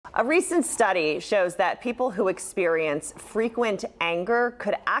A recent study shows that people who experience frequent anger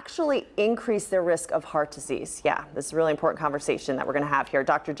could actually increase their risk of heart disease. Yeah, this is a really important conversation that we're going to have here.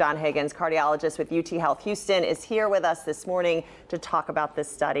 Dr. John Higgins, cardiologist with UTHealth Houston, is here with us this morning to talk about this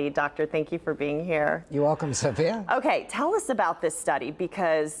study. Doctor, thank you for being here. You're welcome, Sophia. Okay, tell us about this study,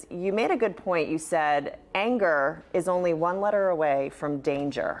 because you made a good point. You said anger is only one letter away from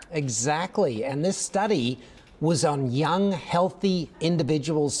danger. Exactly, and this study was on young, healthy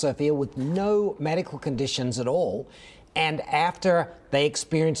individuals, Sophia, with no medical conditions at all. And after they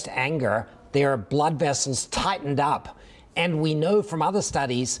experienced anger, their blood vessels tightened up. And we know from other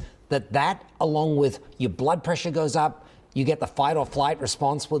studies that along with your blood pressure goes up, you get the fight or flight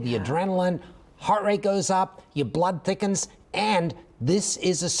response with the adrenaline, heart rate goes up, your blood thickens, and this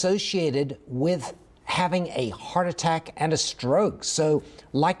is associated with having a heart attack and a stroke. So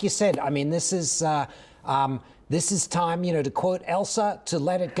like you said, I mean, this is time, to quote Elsa, to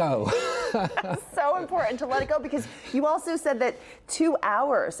let it go. So important to let it go, because you also said that 2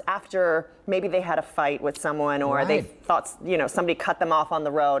 hours after maybe they had a fight with someone, or they thought, somebody cut them off on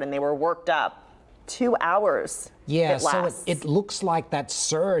the road and they were worked up, 2 hours. Yeah, so it looks like that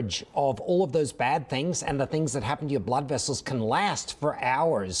surge of all of those bad things and the things that happen to your blood vessels can last for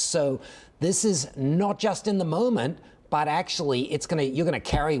hours. So this is not just in the moment, but actually you're gonna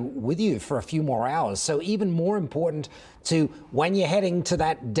carry with you for a few more hours. So even more important to when you're heading to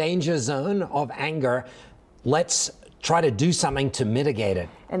that danger zone of anger, let's try to do something to mitigate it.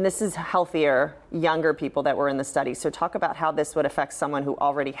 And this is healthier, younger people that were in the study. So talk about how this would affect someone who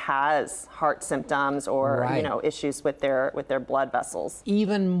already has heart symptoms or issues with their blood vessels.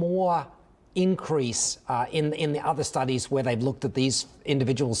 Even more increase in the other studies where they've looked at these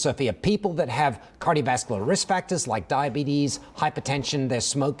individuals, Sophia, people that have cardiovascular risk factors like diabetes, hypertension, they're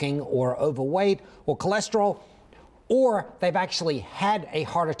smoking or overweight or cholesterol, or they've actually had a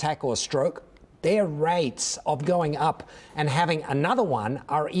heart attack or stroke, their rates of going up and having another one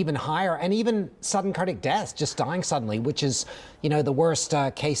are even higher, and even sudden cardiac death, just dying suddenly, which is, the worst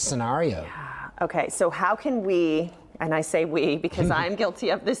case scenario. Yeah. Okay, so how can we, and I say we because I'm guilty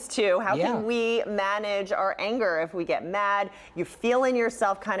of this too, how can we manage our anger if we get mad? You're feeling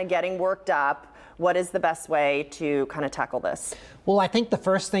yourself kind of getting worked up. What is the best way to kind of tackle this? Well, I think the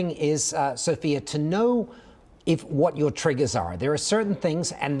first thing is, Sophia, to know what your triggers are. There are certain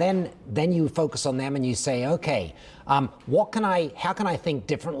things, and then you focus on them and you say, okay, how can I think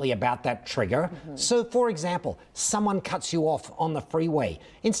differently about that trigger? So for example, someone cuts you off on the freeway.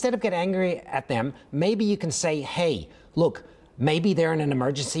 Instead of getting angry at them, maybe you can say, hey, look, maybe they're in an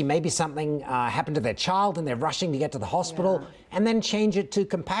emergency, maybe something happened to their child and they're rushing to get to the hospital, and then change it to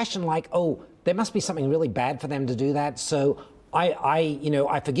compassion, like, oh, there must be something really bad for them to do that, so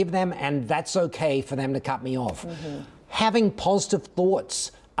I forgive them, and that's okay for them to cut me off. Having positive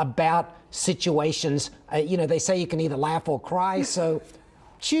thoughts about situations, they say you can either laugh or cry, so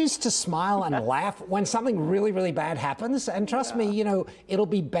choose to smile and laugh when something really, really bad happens, and trust me, it'll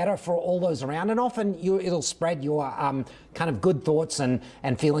be better for all those around, and often it'll spread your kind of good thoughts and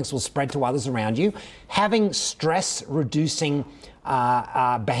feelings will spread to others around you. Having stress-reducing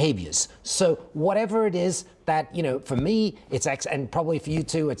behaviors. So whatever it is that, for me, it's and probably for you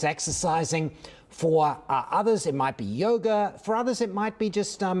too, it's exercising. For others, it might be yoga. For others, it might be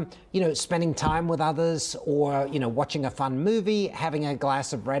just, spending time with others, or, watching a fun movie, having a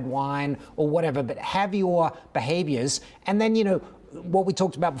glass of red wine or whatever, but have your behaviors. And then, what we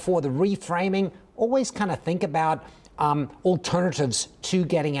talked about before, the reframing, always kind of think about alternatives to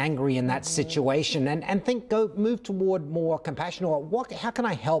getting angry in that situation, and move toward more compassion, or how can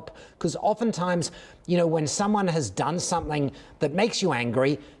I help? Because oftentimes, when someone has done something that makes you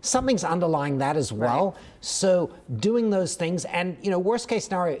angry, something's underlying that as well. So doing those things, and worst case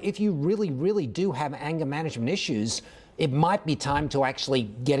scenario, if you really, really do have anger management issues, it might be time to actually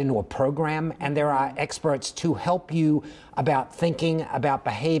get into a program, and there are experts to help you about thinking, about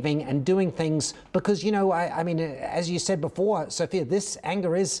behaving, and doing things, because, I mean, as you said before, Sophia, this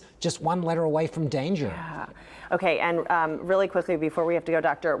anger is just one letter away from danger. Yeah. Okay, and really quickly before we have to go,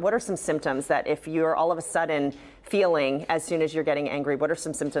 Doctor, what are some symptoms that if you're all of a sudden feeling as soon as you're getting angry, what are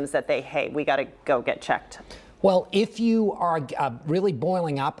some symptoms that hey, we got to go get checked? Well, if you are really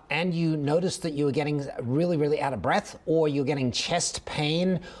boiling up and you notice that you are getting really, really out of breath, or you're getting chest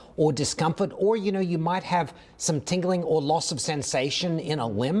pain or discomfort, or you might have some tingling or loss of sensation in a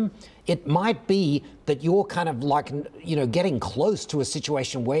limb, it might be that you're kind of like, you know, getting close to a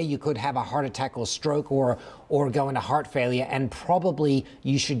situation where you could have a heart attack or stroke or go into heart failure, and probably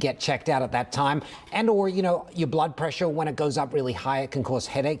you should get checked out at that time. And or, you know, your blood pressure, when it goes up really high, it can cause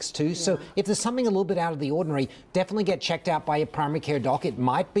headaches too. Yeah. So if there's something a little bit out of the ordinary, definitely get checked out by your primary care doc. It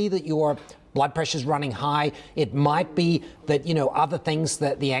might be that your blood pressure's running high. It might be that, you know, other things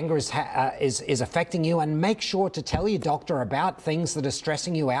that the anger is affecting you, and make sure to tell your doctor about things that are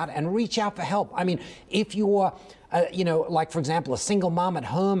stressing you out and reach out for help. I mean, if you're, you know, like for example, a single mom at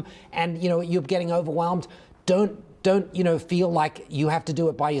home and, you know, you're getting overwhelmed, don't, you know, feel like you have to do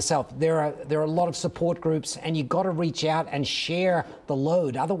it by yourself. There are a lot of support groups, and you got to reach out and share the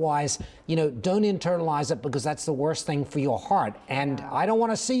load. Otherwise, you know, don't internalize it, because that's the worst thing for your heart. And I don't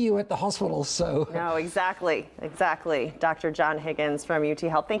want to see you at the hospital, so. No, exactly. Dr. John Higgins from UT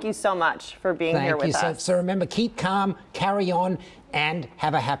Health, thank you so much for being here with us. So remember, keep calm, carry on, and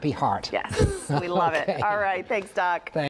have a happy heart. Yes, we love it. All right, thanks, Doc. Thanks.